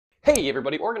Hey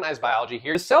everybody, organized biology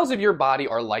here. The cells of your body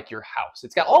are like your house.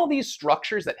 It's got all these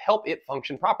structures that help it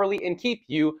function properly and keep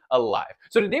you alive.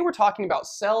 So today we're talking about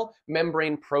cell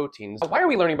membrane proteins. Why are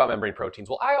we learning about membrane proteins?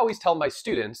 Well, I always tell my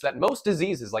students that most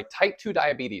diseases like type 2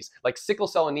 diabetes, like sickle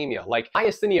cell anemia, like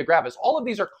myasthenia gravis, all of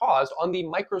these are caused on the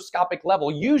microscopic level,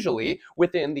 usually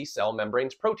within the cell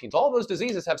membranes proteins. All of those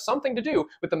diseases have something to do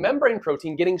with the membrane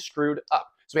protein getting screwed up.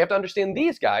 So we have to understand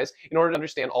these guys in order to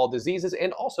understand all diseases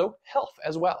and also health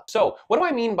as well. So what do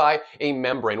I mean by a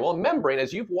membrane? Well, a membrane,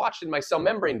 as you've watched in my cell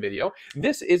membrane video,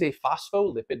 this is a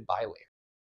phospholipid bilayer.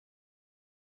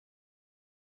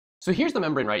 So here's the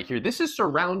membrane right here. This is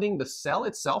surrounding the cell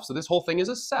itself. So this whole thing is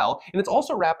a cell, and it's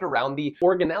also wrapped around the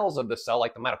organelles of the cell,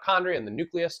 like the mitochondria and the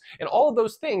nucleus. And all of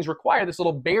those things require this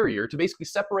little barrier to basically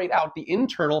separate out the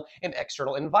internal and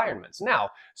external environments.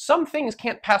 Now, some things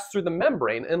can't pass through the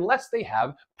membrane unless they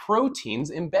have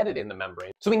proteins embedded in the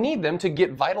membrane. So we need them to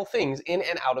get vital things in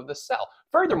and out of the cell.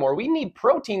 Furthermore, we need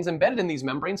proteins embedded in these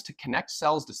membranes to connect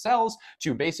cells to cells,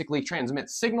 to basically transmit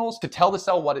signals, to tell the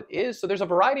cell what it is. So there's a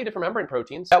variety of different membrane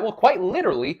proteins that will quite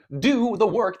literally do the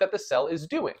work that the cell is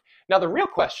doing. Now, the real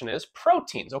question is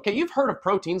proteins. Okay, you've heard of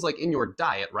proteins like in your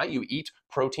diet, right? You eat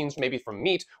proteins maybe from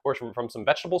meat or from some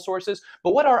vegetable sources,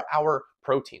 but what are our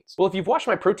proteins? Well, if you've watched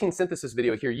my protein synthesis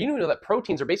video here, you know that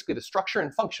proteins are basically the structure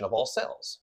and function of all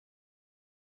cells.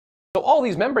 So all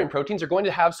these membrane proteins are going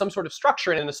to have some sort of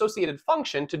structure and an associated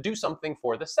function to do something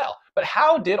for the cell. But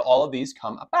how did all of these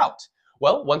come about?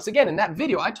 Well, once again, in that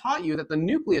video, I taught you that the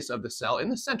nucleus of the cell in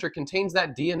the center contains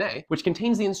that DNA, which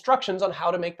contains the instructions on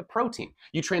how to make the protein.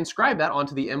 You transcribe that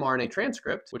onto the mRNA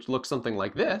transcript, which looks something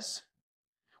like this,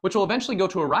 which will eventually go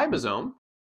to a ribosome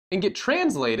and get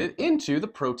translated into the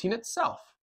protein itself.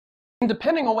 And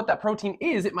depending on what that protein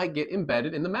is, it might get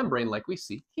embedded in the membrane like we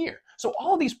see here. So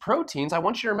all these proteins, I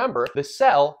want you to remember, the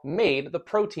cell made the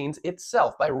proteins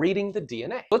itself by reading the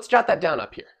DNA. Let's jot that down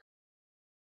up here.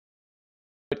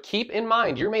 But keep in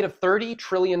mind, you're made of 30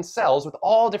 trillion cells with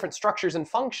all different structures and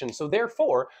functions. So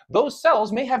therefore, those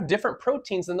cells may have different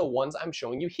proteins than the ones I'm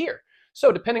showing you here.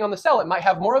 So depending on the cell, it might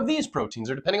have more of these proteins,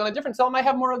 or depending on a different cell, it might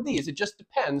have more of these. It just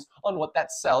depends on what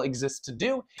that cell exists to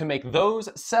do to make those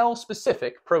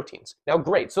cell-specific proteins. Now,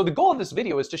 great. So the goal of this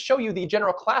video is to show you the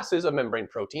general classes of membrane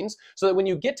proteins so that when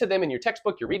you get to them in your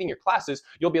textbook, you're reading your classes,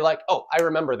 you'll be like, oh, I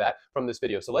remember that from this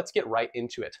video. So let's get right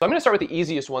into it. So I'm going to start with the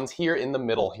easiest ones here in the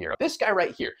middle here. This guy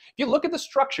right here. If you look at the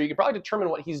structure, you can probably determine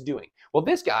what he's doing. Well,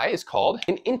 this guy is called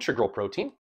an integral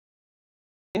protein.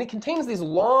 And it contains these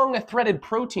long threaded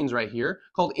proteins right here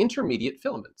called intermediate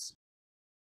filaments.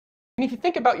 And if you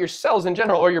think about your cells in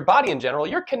general, or your body in general,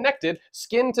 you're connected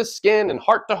skin to skin and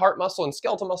heart to heart muscle and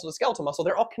skeletal muscle to skeletal muscle.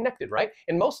 They're all connected, right?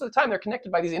 And most of the time they're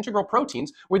connected by these integral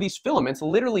proteins where these filaments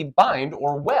literally bind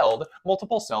or weld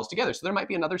multiple cells together. So there might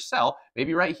be another cell,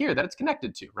 maybe right here, that it's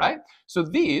connected to, right? So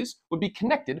these would be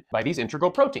connected by these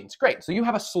integral proteins. Great, so you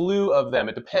have a slew of them.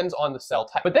 It depends on the cell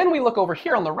type. But then we look over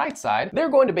here on the right side, they're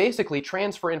going to basically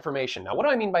transfer information. Now, what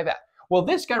do I mean by that? Well,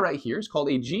 this guy right here is called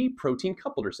a G protein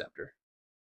coupled receptor.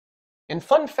 And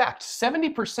fun fact,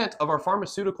 70% of our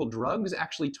pharmaceutical drugs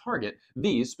actually target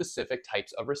these specific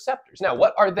types of receptors. Now,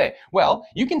 what are they? Well,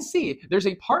 you can see there's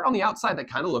a part on the outside that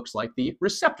kind of looks like the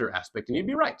receptor aspect, and you'd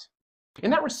be right.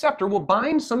 And that receptor will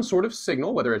bind some sort of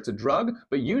signal, whether it's a drug,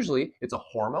 but usually it's a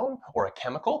hormone or a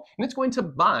chemical, and it's going to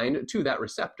bind to that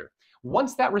receptor.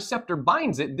 Once that receptor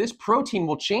binds it, this protein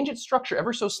will change its structure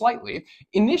ever so slightly,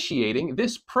 initiating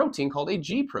this protein called a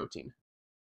G protein.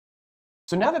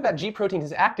 So now that that G protein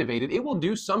is activated, it will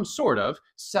do some sort of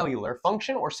cellular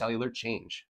function or cellular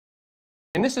change.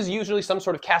 And this is usually some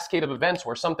sort of cascade of events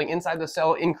where something inside the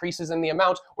cell increases in the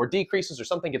amount or decreases, or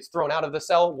something gets thrown out of the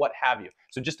cell, what have you.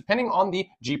 So just depending on the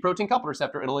G protein coupled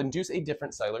receptor, it'll induce a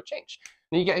different cellular change.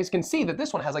 Now you guys can see that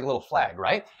this one has like a little flag,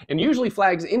 right? And usually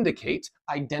flags indicate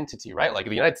identity, right? Like in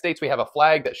the United States, we have a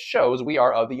flag that shows we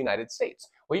are of the United States.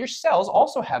 Well, your cells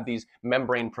also have these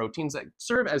membrane proteins that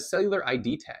serve as cellular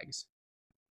ID tags.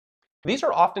 These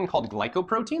are often called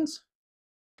glycoproteins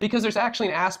because there's actually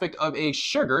an aspect of a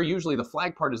sugar, usually the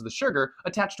flag part is the sugar,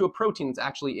 attached to a protein that's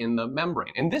actually in the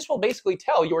membrane. And this will basically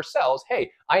tell your cells,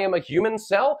 hey, I am a human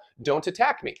cell, don't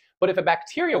attack me. But if a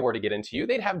bacteria were to get into you,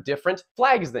 they'd have different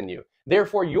flags than you.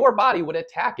 Therefore, your body would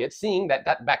attack it, seeing that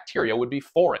that bacteria would be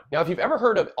foreign. Now, if you've ever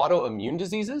heard of autoimmune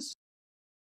diseases,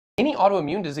 Any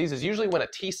autoimmune disease is usually when a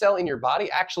T cell in your body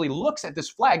actually looks at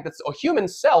this flag that's a human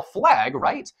cell flag,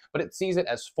 right? But it sees it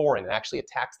as foreign and actually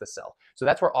attacks the cell. So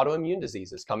that's where autoimmune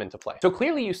diseases come into play. So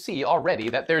clearly you see already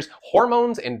that there's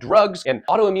hormones and drugs and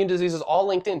autoimmune diseases all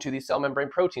linked into these cell membrane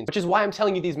proteins, which is why I'm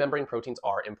telling you these membrane proteins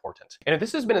are important. And if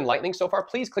this has been enlightening so far,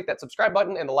 please click that subscribe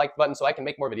button and the like button so I can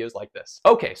make more videos like this.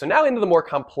 Okay, so now into the more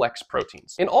complex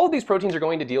proteins. And all of these proteins are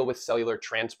going to deal with cellular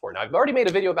transport. Now I've already made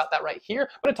a video about that right here.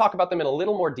 I'm going to talk about them in a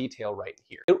little more detail right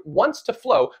here. It wants to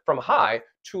flow from high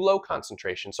to low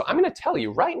concentration. So I'm going to tell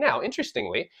you right now,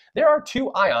 interestingly, there are two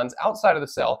ions outside of the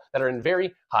cell that are in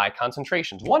very high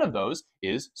concentrations. One of those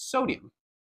is sodium.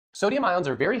 Sodium ions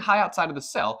are very high outside of the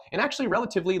cell and actually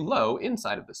relatively low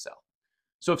inside of the cell.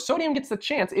 So if sodium gets the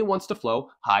chance, it wants to flow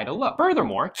high to low.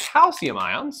 Furthermore, calcium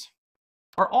ions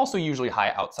are also usually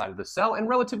high outside of the cell and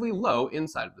relatively low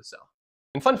inside of the cell.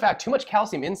 And fun fact, too much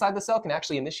calcium inside the cell can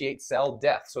actually initiate cell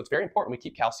death. So it's very important we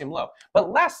keep calcium low. But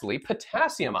lastly,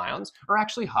 potassium ions are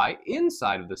actually high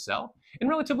inside of the cell and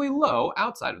relatively low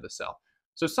outside of the cell.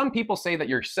 So some people say that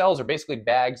your cells are basically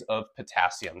bags of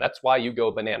potassium. That's why you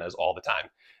go bananas all the time.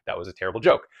 That was a terrible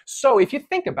joke. So if you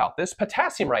think about this,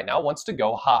 potassium right now wants to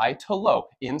go high to low,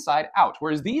 inside out,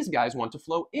 whereas these guys want to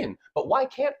flow in. But why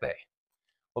can't they?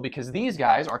 Well, because these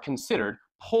guys are considered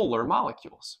polar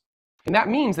molecules. And that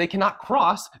means they cannot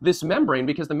cross this membrane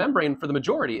because the membrane for the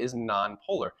majority is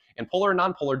nonpolar. And polar and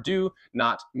nonpolar do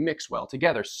not mix well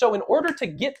together. So in order to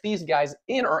get these guys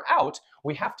in or out,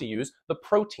 we have to use the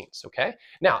proteins, okay?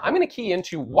 Now, I'm going to key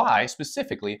into why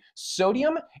specifically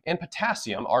sodium and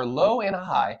potassium are low and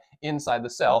high inside the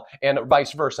cell and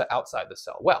vice versa outside the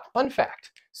cell. Well, fun fact,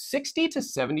 60 to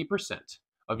 70%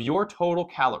 of your total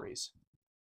calories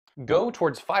go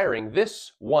towards firing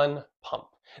this one pump.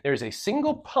 There's a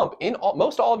single pump in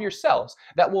most all of your cells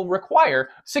that will require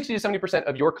 60 to 70%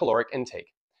 of your caloric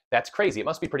intake. That's crazy. It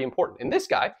must be pretty important. And this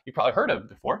guy, you've probably heard of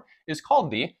before, is called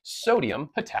the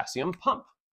sodium-potassium pump.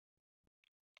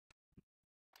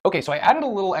 Okay, so I added a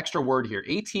little extra word here,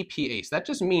 ATPase. That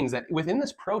just means that within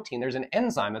this protein, there's an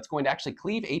enzyme that's going to actually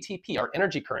cleave ATP, our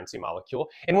energy currency molecule.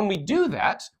 And when we do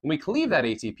that, when we cleave that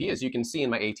ATP, as you can see in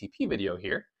my ATP video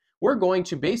here, we're going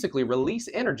to basically release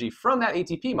energy from that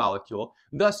ATP molecule,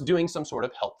 thus doing some sort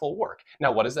of helpful work.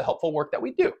 Now, what is the helpful work that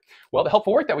we do? Well, the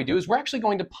helpful work that we do is we're actually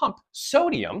going to pump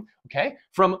sodium, okay,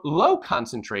 from low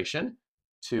concentration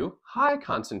to high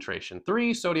concentration,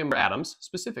 3 sodium atoms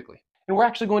specifically. And we're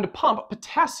actually going to pump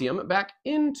potassium back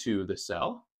into the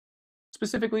cell,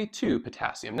 specifically to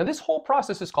potassium. Now, this whole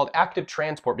process is called active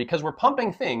transport because we're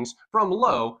pumping things from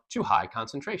low to high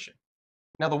concentration.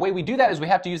 Now, the way we do that is we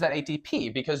have to use that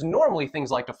ATP because normally things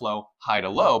like to flow high to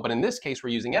low, but in this case, we're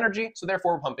using energy, so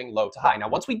therefore we're pumping low to high. Now,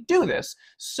 once we do this,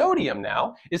 sodium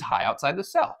now is high outside the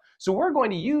cell. So we're going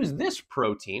to use this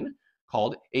protein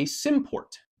called a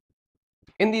symport.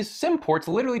 And these symports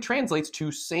literally translates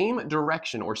to same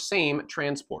direction or same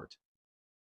transport.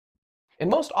 And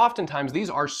most oftentimes,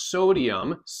 these are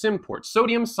sodium symports.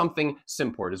 Sodium something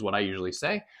symport is what I usually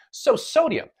say. So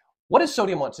sodium, what does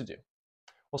sodium want to do?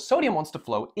 Well, sodium wants to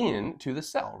flow into the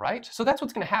cell, right? So that's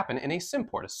what's going to happen in a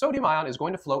symport. A sodium ion is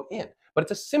going to flow in, but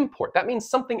it's a symport. That means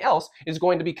something else is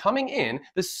going to be coming in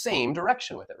the same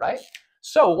direction with it, right?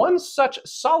 So one such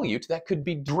solute that could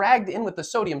be dragged in with the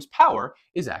sodium's power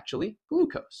is actually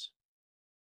glucose.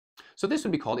 So this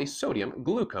would be called a sodium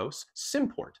glucose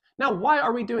symport. Now, why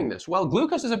are we doing this? Well,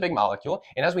 glucose is a big molecule,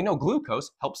 and as we know,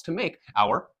 glucose helps to make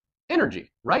our energy,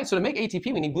 right? So to make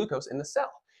ATP, we need glucose in the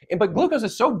cell. But glucose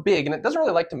is so big and it doesn't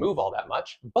really like to move all that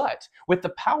much. But with the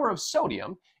power of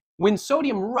sodium, when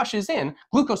sodium rushes in,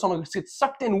 glucose almost gets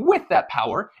sucked in with that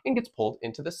power and gets pulled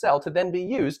into the cell to then be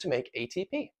used to make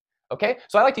ATP. Okay,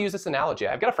 so I like to use this analogy.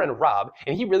 I've got a friend, Rob,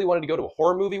 and he really wanted to go to a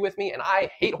horror movie with me, and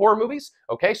I hate horror movies.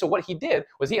 Okay, so what he did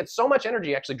was he had so much energy,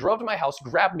 he actually drove to my house,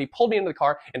 grabbed me, pulled me into the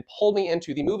car, and pulled me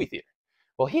into the movie theater.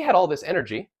 Well, he had all this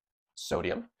energy,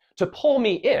 sodium, to pull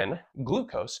me in,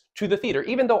 glucose, to the theater,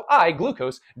 even though I,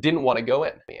 glucose, didn't want to go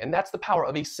in. And that's the power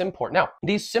of a symport. Now,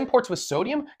 these symports with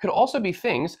sodium could also be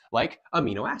things like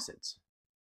amino acids.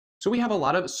 So we have a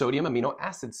lot of sodium amino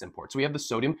acid symports. We have the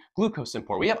sodium glucose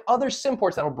symport. We have other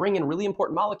symports that will bring in really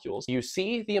important molecules. You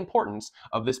see the importance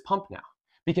of this pump now.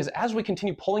 Because as we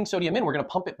continue pulling sodium in, we're going to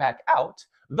pump it back out,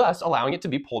 thus allowing it to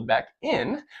be pulled back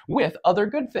in with other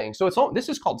good things. So this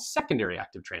is called secondary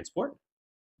active transport.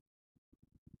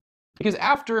 Because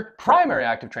after primary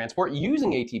active transport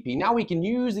using ATP, now we can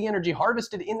use the energy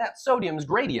harvested in that sodium's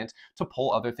gradient to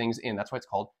pull other things in. That's why it's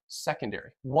called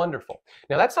secondary. Wonderful.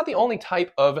 Now that's not the only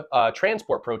type of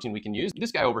transport protein we can use.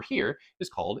 This guy over here is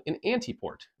called an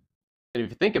antiport. And if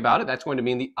you think about it, that's going to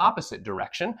mean the opposite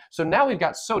direction. So now we've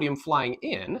got sodium flying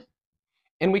in,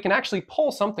 and we can actually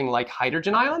pull something like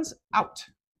hydrogen ions out.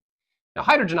 Now,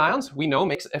 hydrogen ions, we know,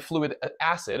 makes a fluid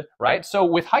acid, right? So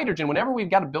with hydrogen, whenever we've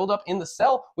got a buildup in the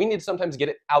cell, we need to sometimes get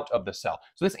it out of the cell.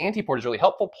 So this antiport is really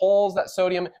helpful, pulls that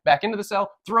sodium back into the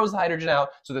cell, throws the hydrogen out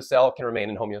so the cell can remain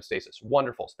in homeostasis.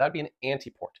 Wonderful. So that'd be an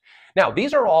antiport. Now,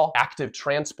 these are all active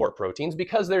transport proteins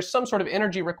because there's some sort of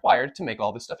energy required to make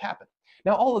all this stuff happen.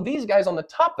 Now, all of these guys on the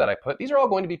top that I put, these are all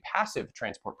going to be passive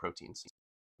transport proteins.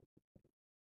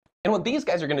 And what these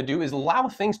guys are going to do is allow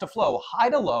things to flow high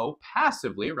to low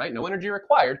passively, right? No energy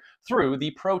required, through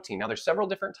the protein. Now, there's several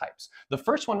different types. The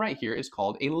first one right here is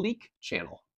called a leak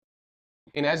channel.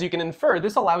 And as you can infer,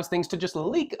 this allows things to just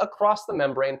leak across the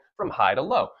membrane from high to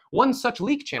low. One such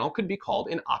leak channel could be called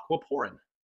an aquaporin.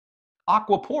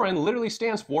 Aquaporin literally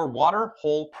stands for water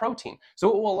hole protein. So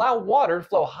it will allow water to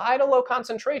flow high to low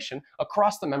concentration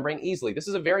across the membrane easily. This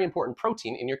is a very important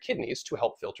protein in your kidneys to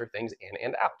help filter things in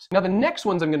and out. Now the next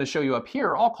ones I'm going to show you up here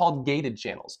are all called gated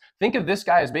channels. Think of this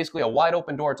guy as basically a wide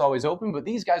open door. It's always open, but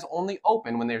these guys only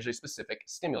open when there's a specific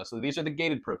stimulus. So these are the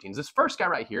gated proteins. This first guy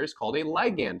right here is called a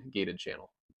ligand gated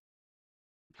channel.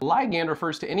 Ligand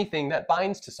refers to anything that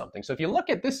binds to something. So if you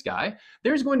look at this guy,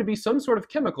 there's going to be some sort of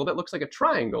chemical that looks like a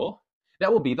triangle.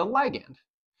 That will be the ligand.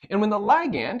 And when the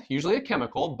ligand, usually a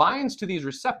chemical, binds to these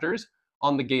receptors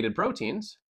on the gated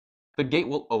proteins, the gate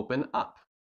will open up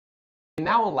and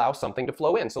now allow something to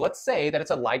flow in. So let's say that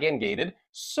it's a ligand-gated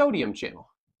sodium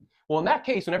channel. Well, in that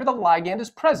case, whenever the ligand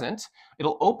is present,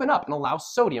 it'll open up and allow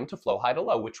sodium to flow high to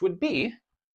low, which would be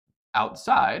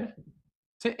outside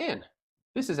to in.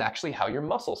 This is actually how your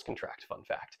muscles contract, fun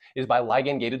fact, is by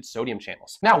ligand-gated sodium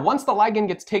channels. Now, once the ligand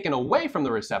gets taken away from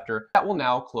the receptor, that will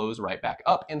now close right back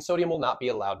up, and sodium will not be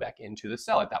allowed back into the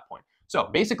cell at that point. So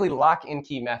basically, lock and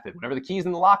key method. Whenever the key is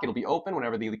in the lock, it'll be open.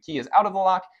 Whenever the key is out of the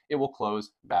lock, it will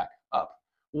close back up.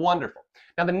 Wonderful.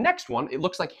 Now, the next one, it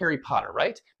looks like Harry Potter,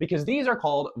 right? Because these are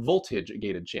called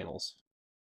voltage-gated channels.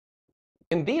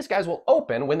 And these guys will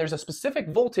open when there's a specific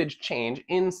voltage change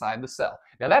inside the cell.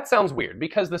 Now that sounds weird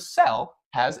because the cell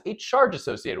has a charge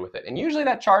associated with it. And usually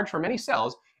that charge for many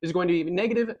cells is going to be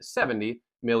negative 70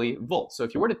 millivolts. So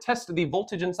if you were to test the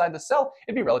voltage inside the cell,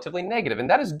 it'd be relatively negative. And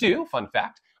that is due, fun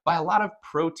fact, by a lot of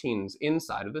proteins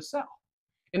inside of the cell.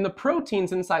 And the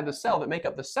proteins inside the cell that make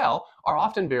up the cell are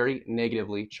often very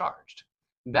negatively charged.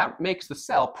 That makes the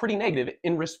cell pretty negative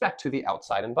in respect to the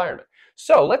outside environment.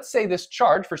 So let's say this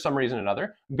charge, for some reason or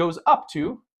another, goes up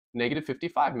to negative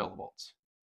 55 millivolts.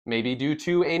 Maybe due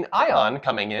to an ion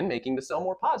coming in, making the cell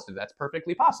more positive. That's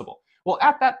perfectly possible. Well,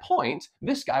 at that point,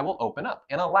 this guy will open up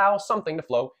and allow something to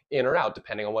flow in or out,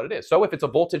 depending on what it is. So if it's a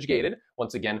voltage-gated,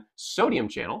 once again, sodium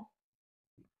channel,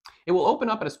 it will open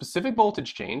up at a specific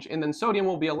voltage change, and then sodium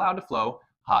will be allowed to flow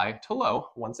high to low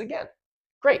once again.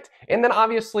 Great. And then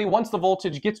obviously, once the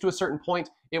voltage gets to a certain point,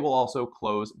 it will also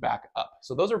close back up.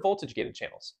 So those are voltage-gated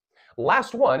channels.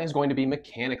 Last one is going to be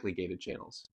mechanically gated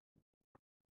channels.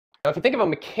 Now, if you think of a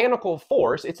mechanical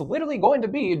force, it's literally going to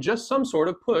be just some sort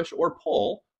of push or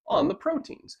pull on the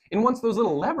proteins. And once those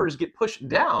little levers get pushed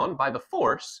down by the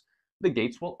force, the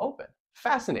gates will open.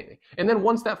 Fascinating. And then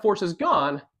once that force is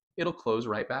gone, it'll close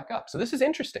right back up. So this is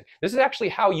interesting. This is actually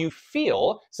how you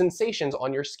feel sensations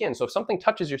on your skin. So if something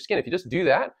touches your skin, if you just do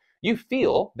that, you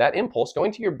feel that impulse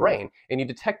going to your brain and you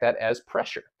detect that as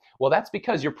pressure. Well, that's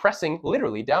because you're pressing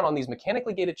literally down on these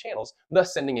mechanically gated channels,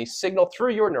 thus sending a signal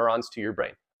through your neurons to your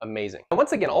brain. Amazing. And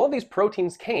once again, all of these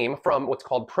proteins came from what's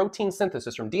called protein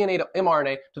synthesis, from DNA to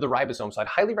mRNA to the ribosome. So I'd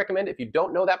highly recommend, if you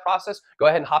don't know that process, go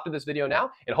ahead and hop to this video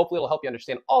now, and hopefully it'll help you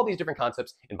understand all these different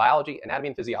concepts in biology, anatomy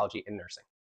and physiology, and nursing.